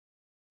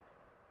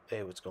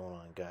Hey, what's going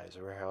on, guys?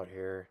 We're out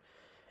here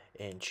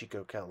in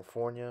Chico,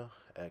 California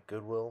at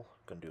Goodwill.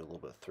 Gonna do a little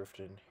bit of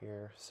thrifting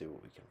here, see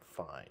what we can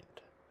find.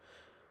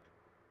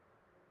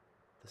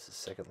 This is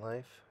Second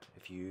Life.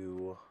 If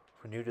you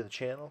are new to the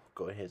channel,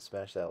 go ahead and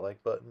smash that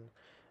like button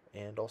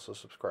and also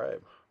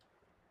subscribe.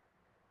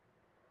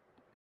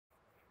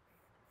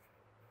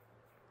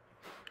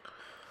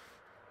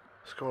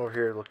 Let's come over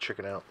here, look, check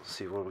it out,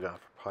 see what we got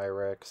for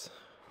Pyrex.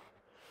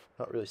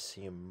 Not really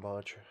seeing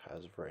much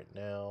as of right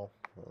now.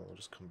 We'll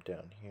just come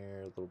down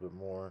here a little bit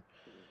more.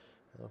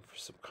 For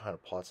some kind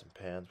of pots and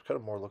pans. I'm kind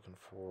of more looking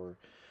for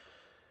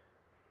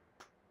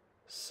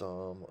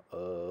some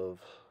of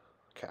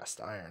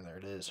cast iron. There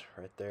it is,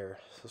 right there.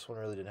 So this one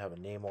really didn't have a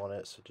name on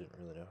it, so I didn't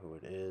really know who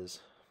it is.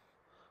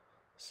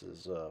 This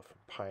is from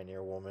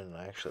Pioneer Woman, and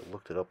I actually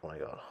looked it up when I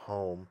got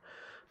home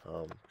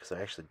because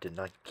I actually did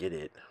not get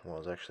it when I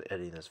was actually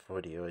editing this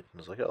video. I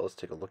was like, oh, let's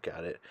take a look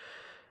at it.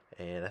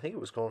 And I think it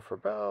was going for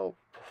about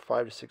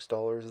 $5 to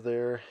 $6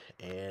 there,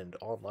 and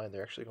online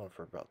they're actually going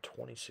for about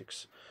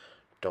 $26.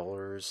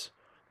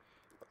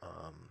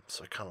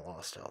 So I kind of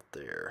lost out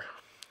there.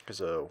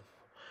 Because I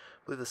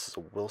believe this is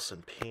a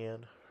Wilson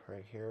pan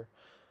right here.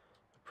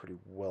 Pretty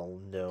well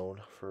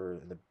known for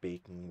in the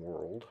baking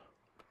world.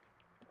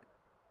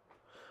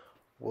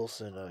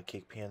 Wilson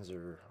cake pans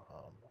are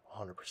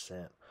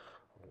 100%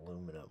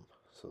 aluminum,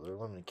 so they're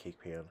aluminum cake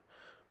pan.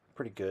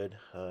 Pretty good.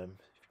 If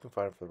you can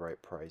find them for the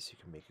right price, you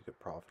can make a good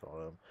profit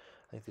on them.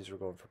 I think these were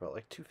going for about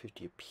like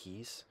 $2.50 a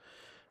piece,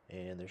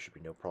 and there should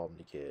be no problem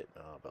to get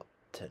about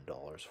 $10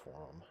 for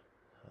them.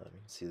 You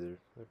can see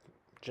they're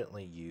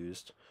gently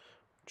used.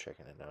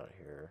 Checking it out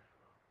here.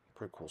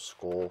 Pretty cool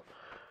skull,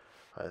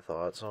 I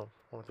thought. So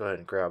I'm going to go ahead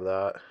and grab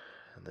that.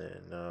 And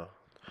then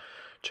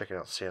checking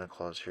out Santa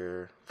Claus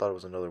here. Thought it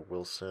was another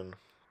Wilson,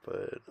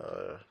 but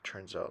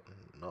turns out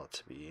not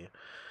to be.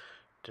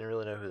 Didn't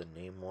really know who the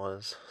name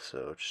was,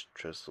 so just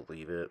chose to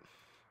leave it.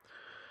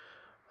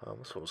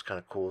 This one was kind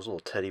of cool. It was a little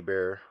teddy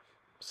bear.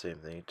 Same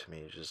thing to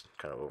me, just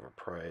kind of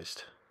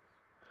overpriced.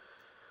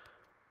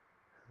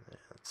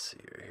 Let's see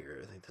right here.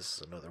 I think this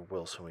is another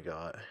Wilson we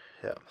got.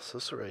 Yeah, so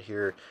this right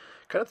here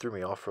kind of threw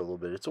me off for a little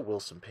bit. It's a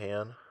Wilson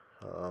pan.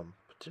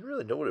 Didn't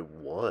really know what it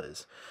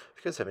was.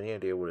 If you guys have any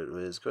idea what it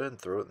is, go ahead and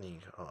throw it in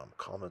the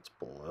comments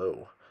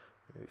below.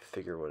 Maybe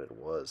figure what it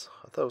was.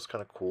 I thought it was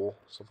kind of cool.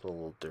 Something a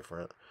little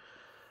different.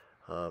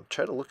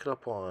 Tried to look it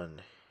up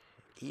on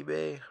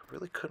eBay.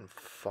 Really couldn't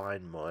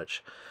find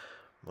much.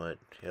 But,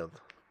 you know,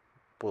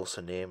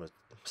 Wilson name.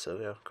 So,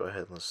 yeah, go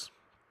ahead and let's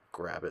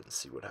grab it and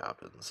see what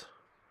happens.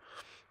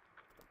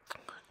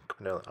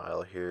 Coming down the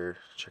aisle here,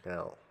 checking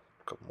out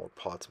a couple more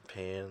pots and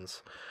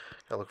pans.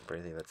 Not looking for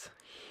anything that's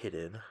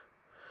hidden.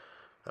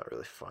 Not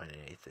really finding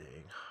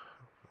anything.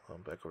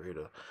 I'm back over here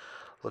to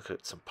look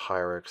at some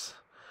Pyrex.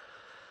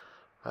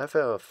 I've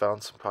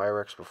found some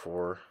Pyrex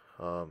before.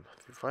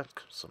 If you find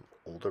some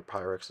older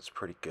Pyrex, it's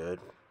pretty good,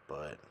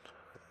 but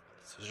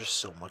there's just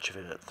so much of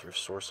it at thrift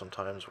stores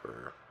sometimes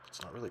where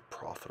it's not really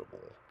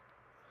profitable.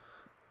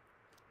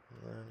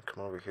 And then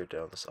come over here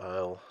down this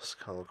aisle. It's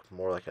kind of look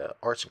more like an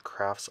arts and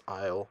crafts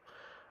aisle,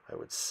 I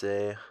would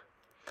say.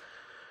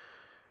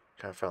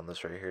 Kind of found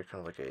this right here, kind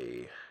of like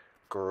a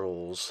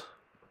girls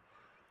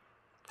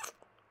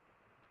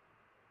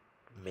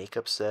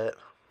makeup set,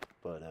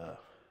 but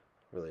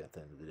really at the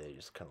end of the day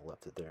just kind of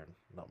left it there,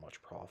 not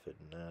much profit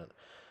in that.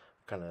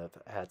 Kind of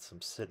had some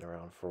sitting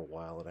around for a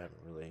while and I haven't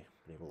really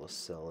been able to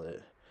sell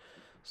it.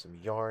 Some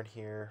yarn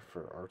here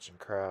for arts and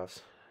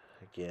crafts.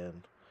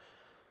 Again,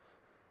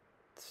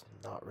 it's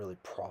not really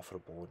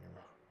profitable when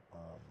you're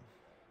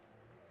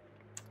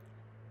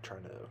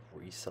trying to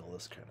resell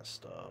this kind of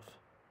stuff.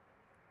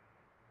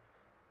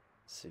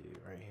 Let's see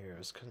right here,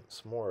 it's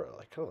some more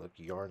like kind of like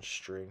yarn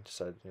string.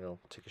 Decided, you know,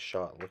 take a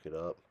shot and look it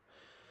up,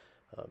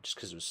 just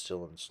because it was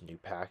still in its new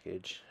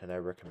package. And I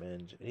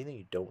recommend anything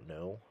you don't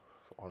know,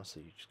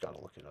 honestly, you just gotta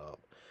look it up,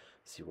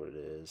 see what it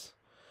is.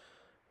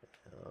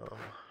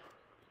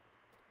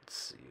 Let's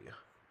see.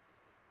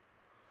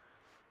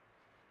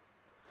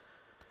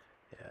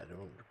 Yeah,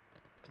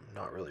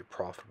 not really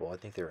profitable. I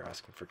think they were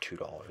asking for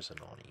 $2, and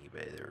on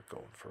eBay they were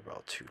going for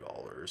about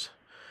 $2.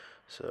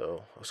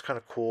 So it was kind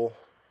of cool.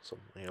 So,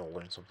 you know,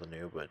 learn something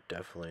new, but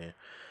definitely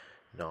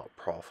not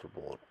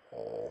profitable at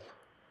all.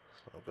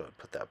 So I'll go ahead and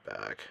put that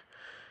back.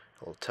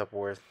 A little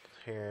Tupperware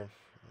here,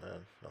 and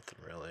then nothing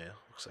really.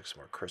 Looks like some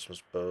more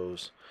Christmas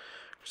bows.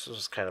 Christmas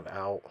is kind of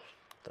out.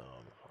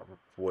 I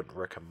wouldn't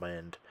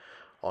recommend,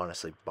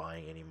 honestly,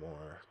 buying any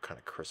more kind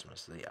of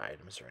Christmas-y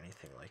items or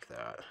anything like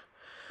that.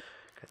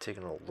 Kind of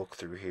taking a look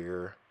through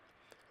here,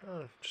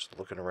 just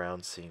looking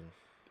around, seeing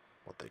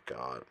what they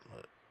got,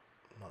 but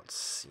not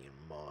seeing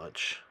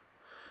much,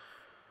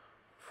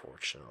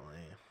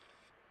 fortunately.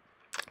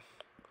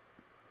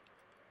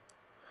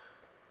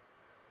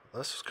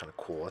 This was kind of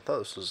cool. I thought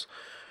this was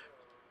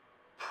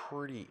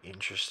pretty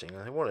interesting.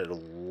 I wanted a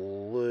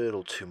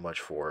little too much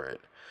for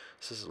it.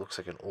 This looks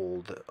like an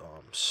old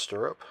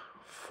stirrup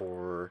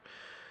for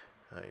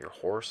your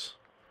horse.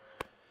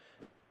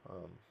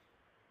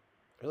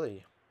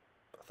 Really,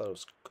 I thought it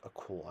was a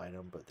cool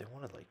item, but they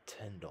wanted like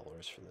 $10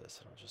 for this,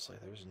 and I was just like,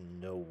 there's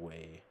no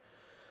way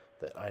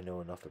that I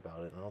know enough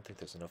about it, and I don't think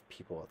there's enough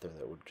people out there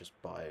that would just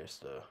buy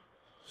just a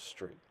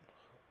straight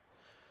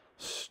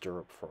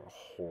stirrup for a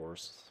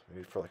horse,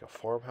 maybe for like a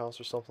farmhouse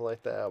or something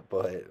like that,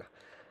 but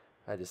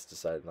I just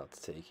decided not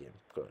to take it and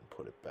go ahead and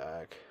put it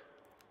back.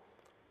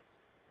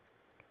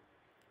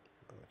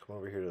 Come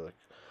over here to like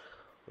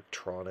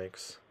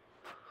electronics.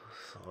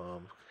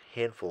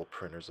 Handful of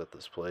printers at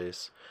this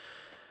place.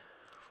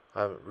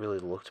 I haven't really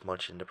looked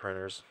much into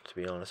printers, to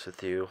be honest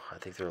with you. I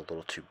think they're a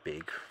little too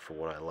big for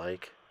what I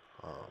like,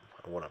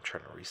 and what I'm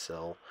trying to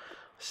resell.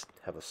 I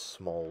have a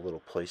small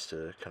little place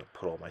to kind of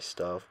put all my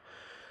stuff,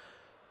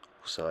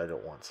 so I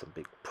don't want some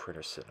big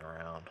printer sitting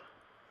around.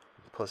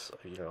 Plus,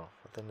 you know,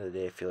 at the end of the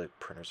day, I feel like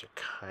printers are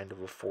kind of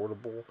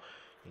affordable.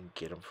 You can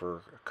get them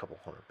for a couple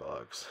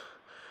 $100.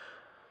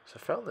 So I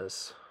found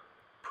this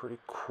pretty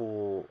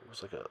cool. It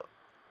was like a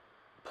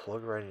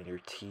plug right in your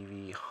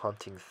TV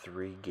Hunting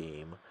 3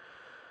 game.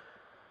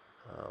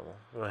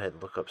 Go ahead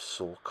and look up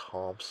sold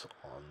comps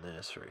on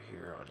this right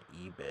here on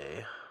eBay,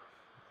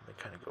 and then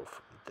kind of go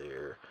from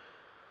there.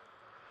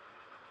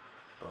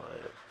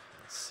 But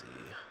let's see.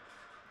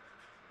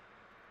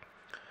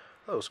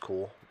 That was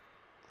cool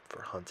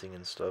for hunting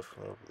and stuff.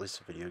 Well, at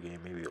least a video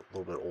game, maybe a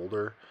little bit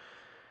older.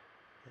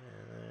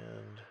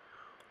 And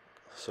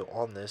so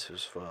on this it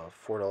was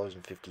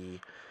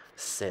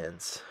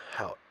 $4.50.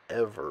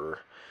 However,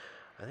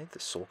 I think the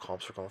sold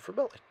comps were going for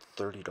about like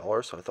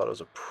 $30, so I thought it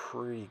was a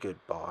pretty good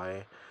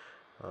buy.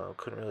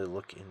 Couldn't really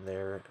look in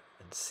there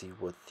and see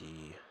what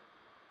the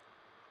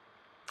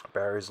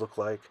batteries look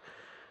like.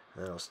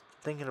 And then I was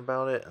thinking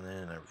about it, and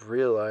then I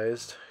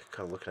realized,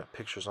 kind of looking at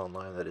pictures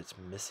online, that it's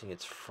missing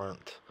its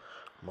front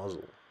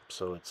muzzle,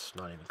 so it's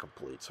not even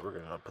complete. So we're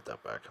gonna put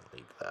that back and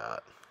leave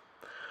that.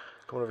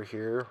 Coming over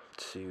here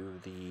to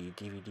the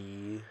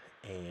DVD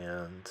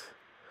and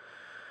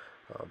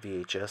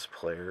VHS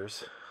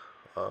players.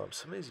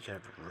 Some of these you can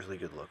have a really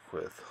good luck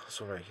with.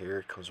 This one right here,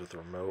 it comes with the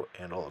remote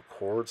and all the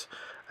cords.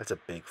 That's a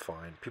big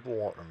find. People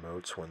want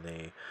remotes when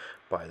they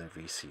buy their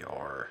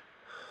VCR.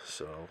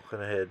 So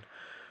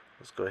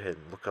let's go ahead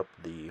and look up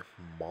the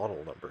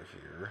model number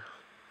here.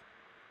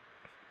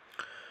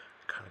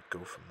 Kind of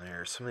go from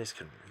there. Some of these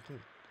you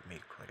can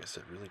make, like I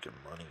said, really good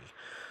money.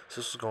 So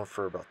this is going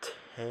for about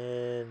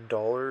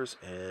 $10,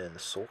 and the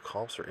sold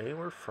comps are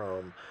anywhere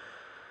from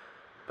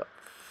about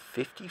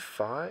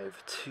 $55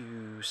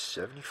 to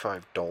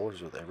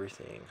 $75 with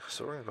everything.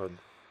 So we're gonna go and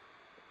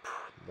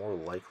more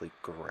likely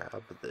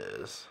grab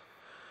this.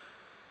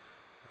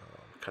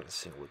 Kind of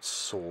seeing what's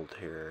sold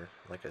here.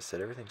 Like I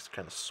said, everything's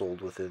kind of sold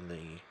within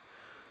the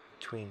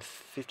between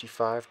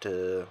 $55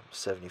 to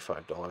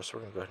 $75. So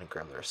we're gonna go ahead and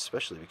grab there,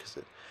 especially because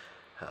it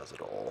has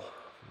it all.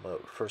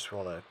 But first, we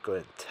want to go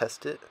ahead and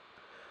test it,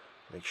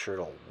 make sure it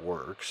all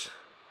works.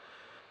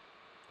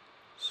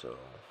 So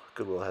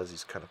Goodwill has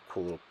these kind of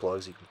cool little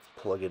plugs. You can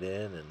plug it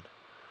in and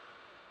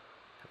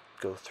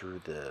go through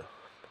the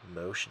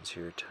motions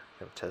here to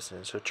kind of test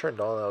it. So it turned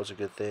on. That was a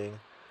good thing.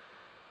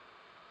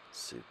 Let's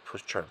see,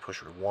 try to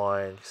push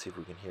rewind, see if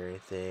we can hear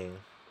anything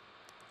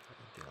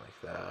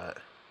like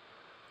that.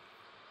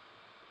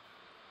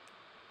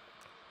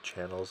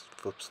 Channels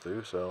flips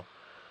through, so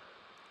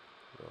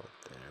go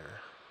there.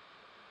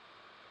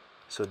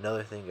 So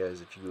another thing, guys,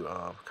 if you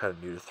kind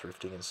of new to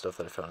thrifting and stuff,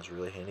 that I found is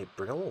really handy,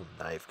 bring a little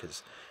knife,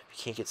 because if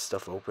you can't get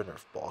stuff open or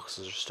if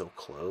boxes are still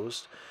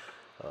closed,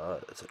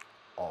 it's an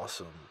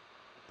awesome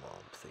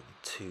thing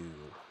to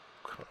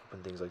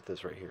open things like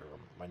this right here.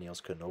 My nails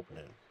couldn't open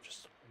it,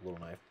 just a little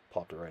knife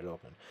popped it right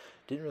open.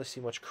 Didn't really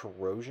see much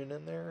corrosion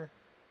in there,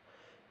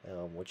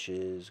 which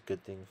is a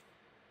good thing,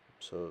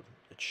 so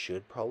it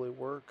should probably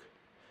work.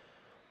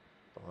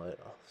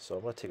 So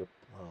I'm going to take a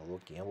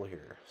little gamble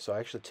here. So I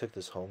actually took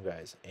this home,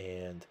 guys,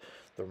 and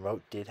the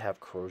remote did have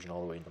corrosion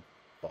all the way in the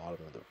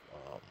bottom of the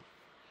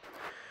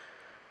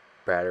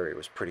battery. It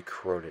was pretty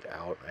corroded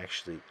out.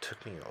 Actually, it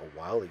took me a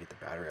while to get the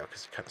battery out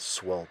because it kind of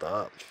swelled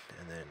up.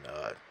 And then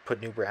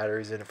put new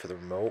batteries in it for the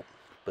remote,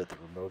 but the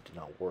remote did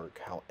not work.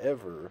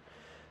 However,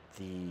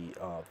 the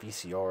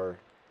VCR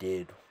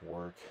did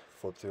work.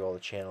 Flipped through all the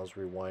channels,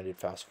 rewinded,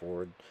 fast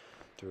forward,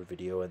 threw a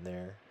video in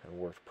there, and it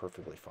worked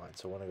perfectly fine.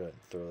 So I want to go ahead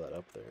and throw that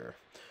up there.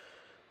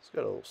 It's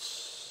got a little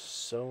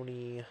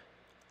Sony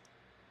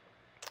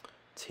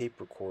tape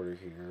recorder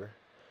here.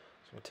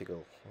 So I'm going to take a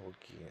little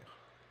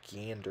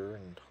gander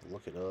and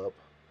look it up.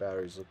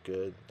 Batteries look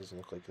good. Doesn't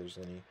look like there's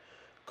any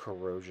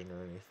corrosion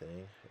or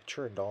anything. It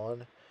turned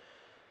on.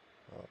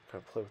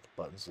 Kind of play with the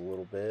buttons a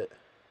little bit.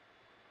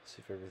 See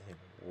if everything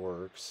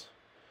works.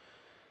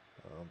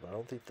 But I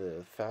don't think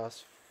the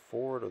fast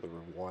forward or the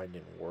rewind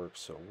didn't work,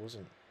 so I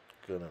wasn't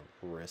gonna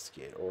risk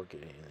it or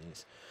get any of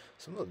these.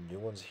 Some of the new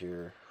ones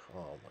here,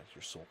 like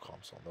your sold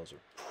comps on those,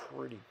 are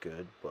pretty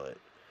good, but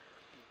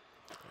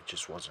it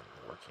just wasn't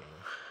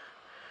working.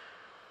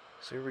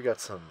 So here we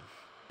got some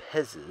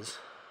Pezzes.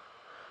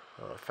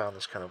 I found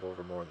this kind of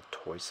over more in the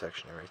toy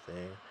section and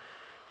everything.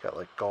 Got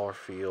like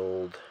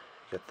Garfield,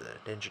 got the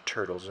Ninja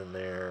Turtles in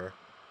there.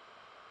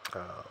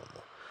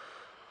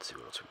 Let's see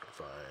what else we can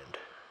find.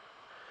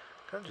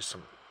 Kind of just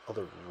some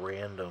other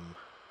random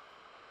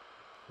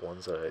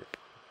ones that I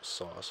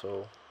saw.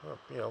 So,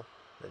 you know,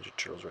 Ninja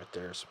Turtles right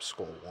there, some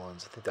Skull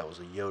ones. I think that was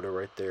a Yoda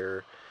right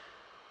there.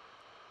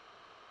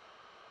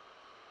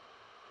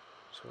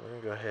 So we're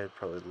going to go ahead and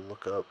probably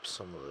look up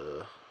some of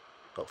the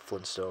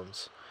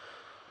Flintstones.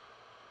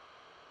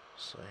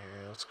 So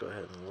here, let's go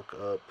ahead and look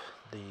up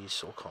the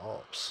Soul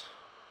Comps.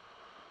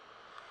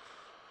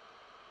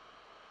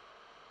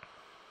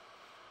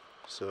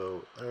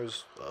 So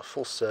there's a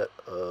full set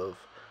of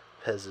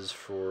Pez's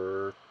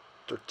for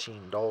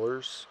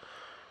 $13,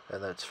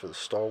 and that's for the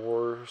Star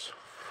Wars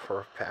for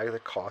a pack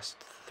that cost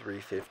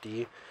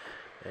 $3.50,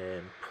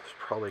 and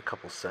probably a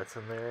couple sets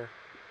in there.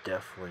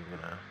 Definitely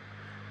gonna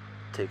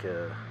take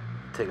a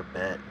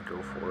bet and go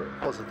for it.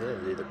 Plus, at the end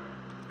of the day, they're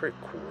pretty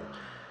cool.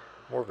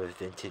 More of a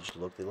vintage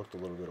look. They looked a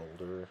little bit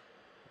older,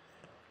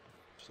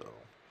 so.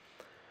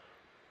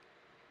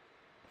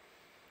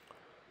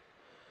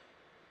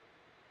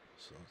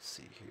 So let's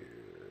see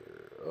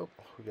here. Oh,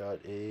 we got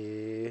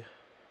a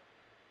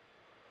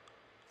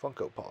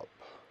Funko Pop.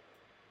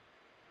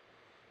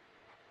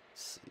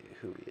 Let's see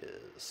who he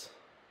is.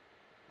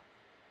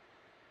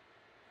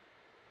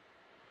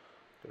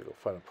 Gotta go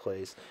find a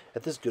place.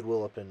 At this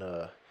Goodwill up in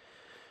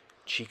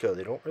Chico,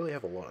 they don't really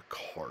have a lot of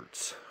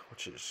carts,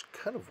 which is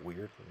kind of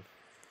weird.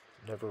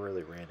 Never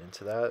really ran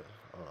into that.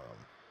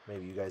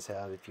 Maybe you guys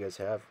have. If you guys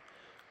have,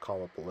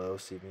 comment below.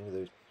 See, maybe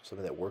there's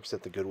somebody that works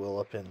at the Goodwill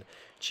up in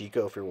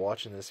Chico. If you're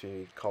watching this,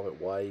 maybe comment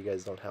why you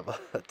guys don't have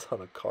a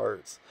ton of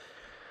carts.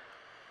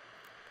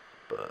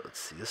 But let's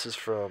see. This is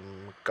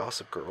from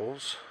Gossip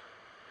Girls.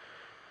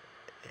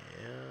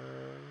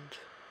 And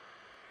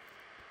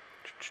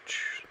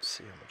let's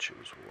see how much it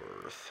was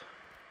worth.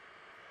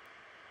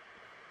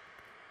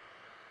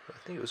 I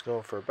think it was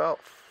going for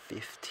about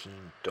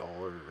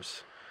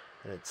 $15.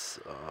 And it's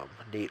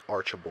Nate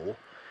Archibald,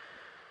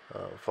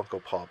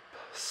 Funko Pop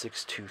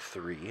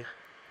 623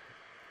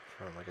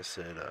 from, like I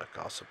said,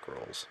 Gossip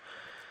Girls.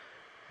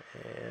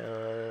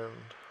 And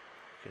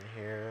look in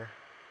here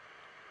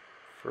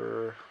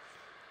for,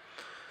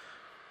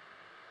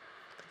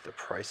 I think the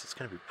price is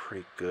going to be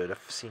pretty good.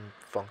 I've seen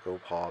Funko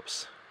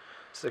Pops.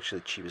 This is actually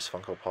the cheapest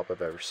Funko Pop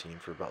I've ever seen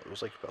for about, it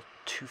was like about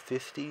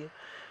 $2.50.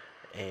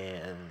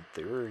 And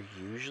they were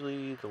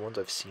usually the ones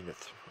I've seen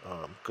at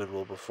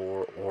Goodwill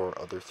before, or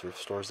other thrift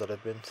stores that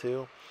I've been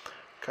to,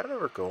 kind of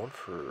are going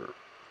for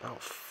about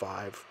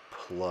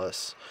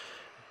 $5+.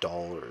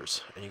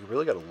 And you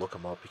really got to look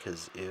them up,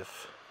 because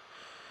if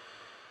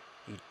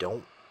you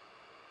don't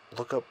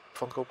look up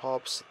Funko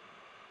Pops,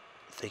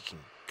 they can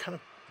kind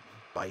of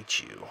bite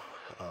you,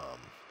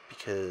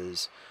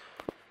 because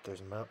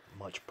there's not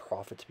much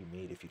profit to be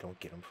made if you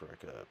don't get them for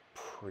like a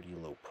pretty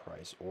low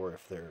price, or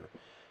if they're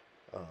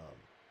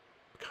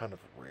kind of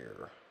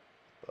rare.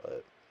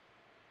 But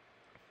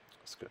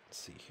let's go and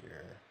see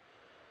here.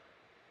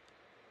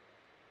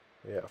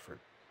 Yeah, for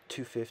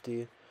 $2.50,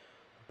 the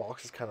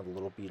box is kind of a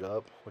little beat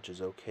up, which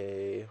is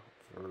okay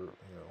for,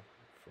 you know,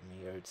 for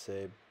me, I would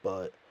say.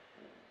 But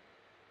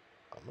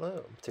I'm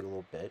gonna take a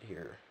little bet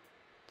here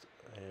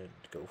and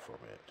go from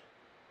it.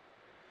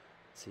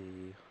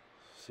 See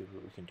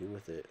what we can do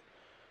with it.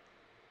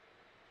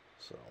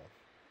 So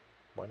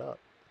why not?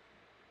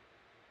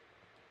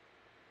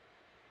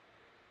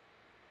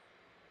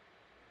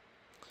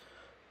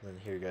 And then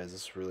here, guys,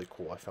 this is really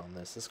cool. I found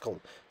this. This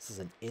is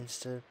an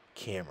instant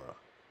camera,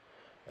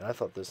 and I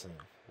thought this thing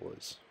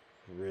was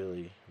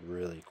really,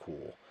 really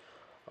cool.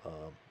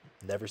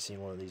 Never seen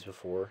one of these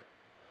before.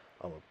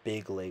 I'm a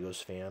big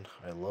Legos fan.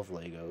 I love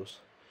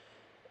Legos,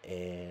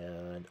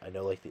 and I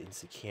know like the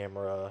instant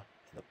camera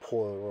and the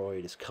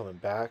Polaroid is coming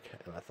back,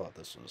 and I thought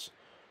this was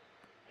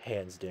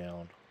hands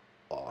down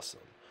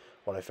awesome.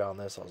 When I found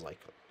this, I was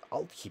like,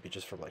 I'll keep it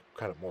just for like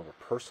kind of more of a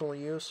personal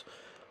use,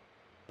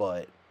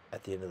 but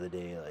at the end of the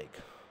day,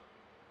 like,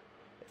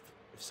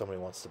 if somebody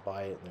wants to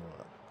buy it and they want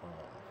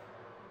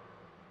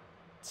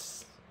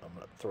to, I'm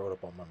gonna throw it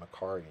up on my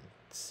Macari and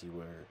see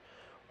where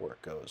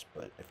it goes.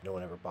 But if no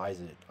one ever buys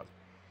it,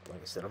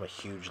 like I said, I'm a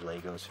huge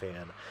Legos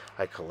fan.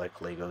 I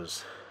collect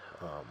Legos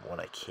when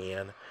I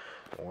can,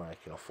 or when I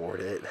can afford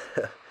it.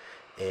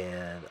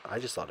 And I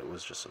just thought it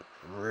was just a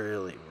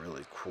really,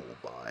 really cool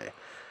buy.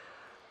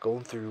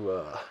 Going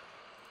through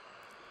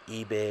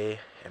eBay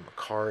and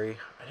Macari,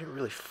 I didn't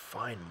really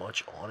find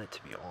much on it,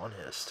 to be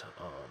honest.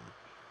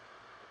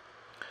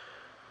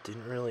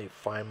 Didn't really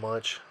find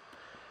much.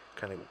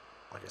 Kind of,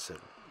 like I said,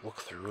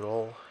 looked through it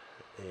all,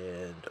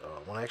 and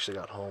when I actually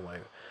got home, I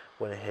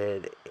went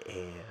ahead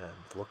and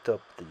looked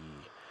up the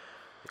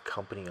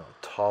company on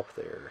top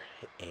there,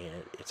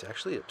 and it's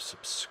actually a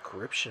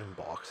subscription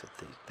box that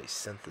they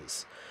sent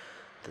this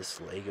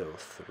Lego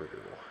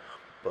through,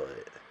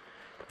 but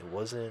it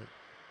wasn't,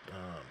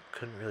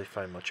 couldn't really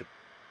find much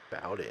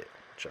about it,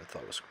 which I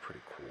thought was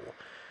pretty cool.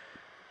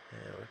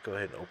 And we'll go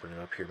ahead and open it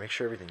up here, make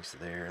sure everything's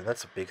there. And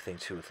that's a big thing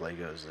too with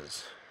Legos,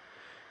 is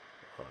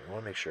you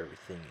want to make sure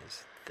everything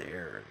is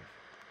there. And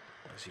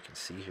as you can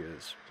see here,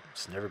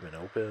 it's never been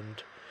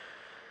opened.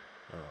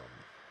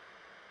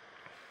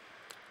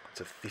 It's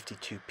a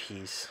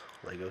 52-piece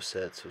Lego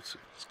set, so it's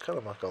kind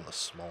of like on the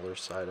smaller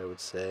side, I would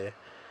say.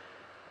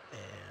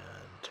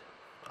 And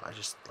I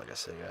just, like I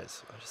said,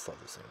 guys, I just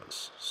thought this thing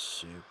was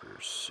super,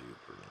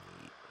 super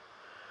neat.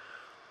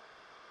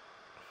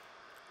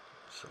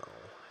 So,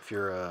 if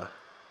you're a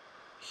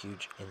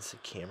huge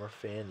Insta camera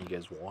fan, you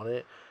guys want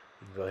it,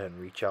 you can go ahead and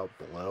reach out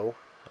below.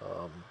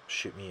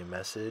 Shoot me a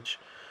message,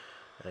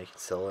 and I can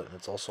sell it. And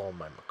it's also on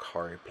my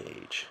Mercari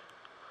page.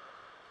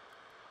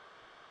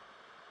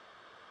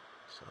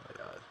 So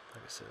yeah,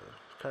 like I said,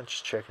 kind of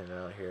just checking it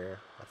out here.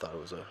 I thought it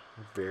was a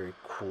very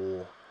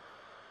cool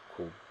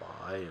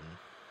buy, and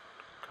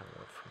kind of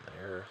went from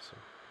there. So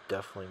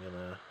definitely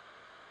gonna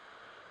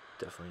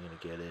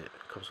get it.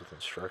 It comes with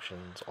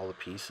instructions, all the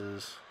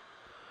pieces.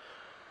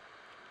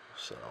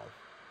 So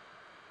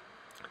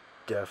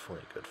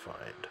definitely a good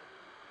find.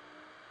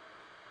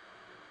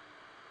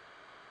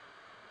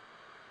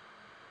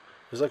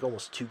 It was like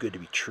almost too good to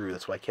be true.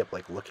 That's why I kept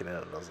like looking at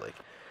it, and I was like,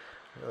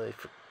 really,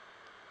 for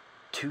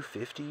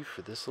 $250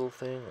 for this little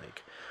thing?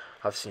 Like,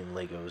 I've seen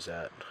Legos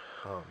at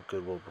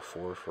Goodwill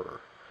before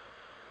for,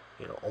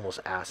 you know, almost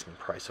asking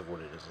price of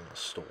what it is in the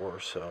store.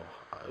 So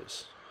I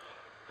was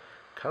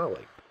kind of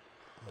like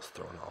almost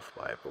thrown off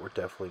by it. But we're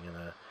definitely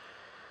gonna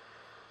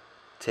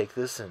take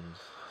this and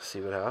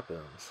see what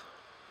happens.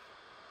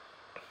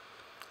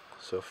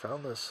 So I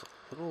found this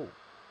little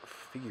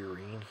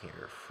figurine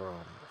here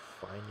from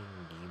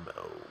Finding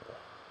Nemo.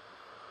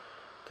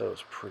 That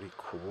was pretty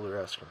cool.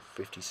 They're asking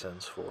 50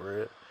 cents for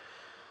it.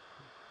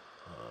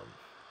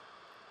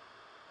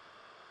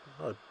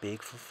 I'm not a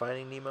big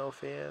Finding Nemo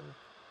fan,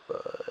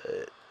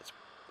 but it's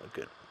a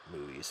good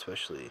movie,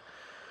 especially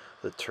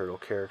the turtle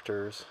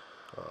characters.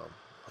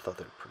 I thought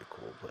they were pretty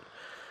cool, but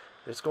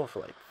it's going for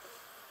like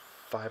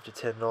 $5 to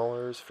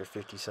 $10 for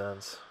 50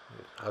 cents.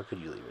 How could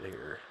you leave it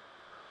here?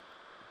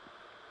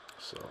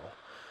 So,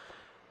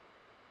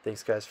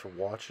 thanks guys for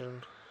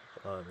watching.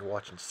 You're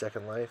watching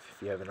Second Life.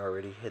 If you haven't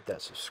already, hit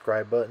that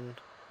subscribe button.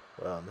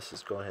 This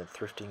is Going Ahead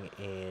Thrifting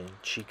in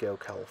Chico,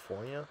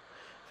 California.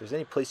 If there's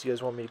any place you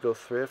guys want me to go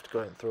thrift, go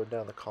ahead and throw it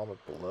down in the comment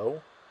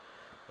below,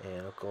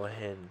 and I'll go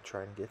ahead and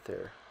try and get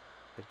there.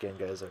 Again,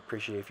 guys, I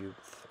appreciate if you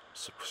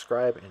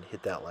subscribe and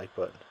hit that like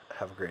button.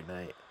 Have a great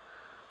night.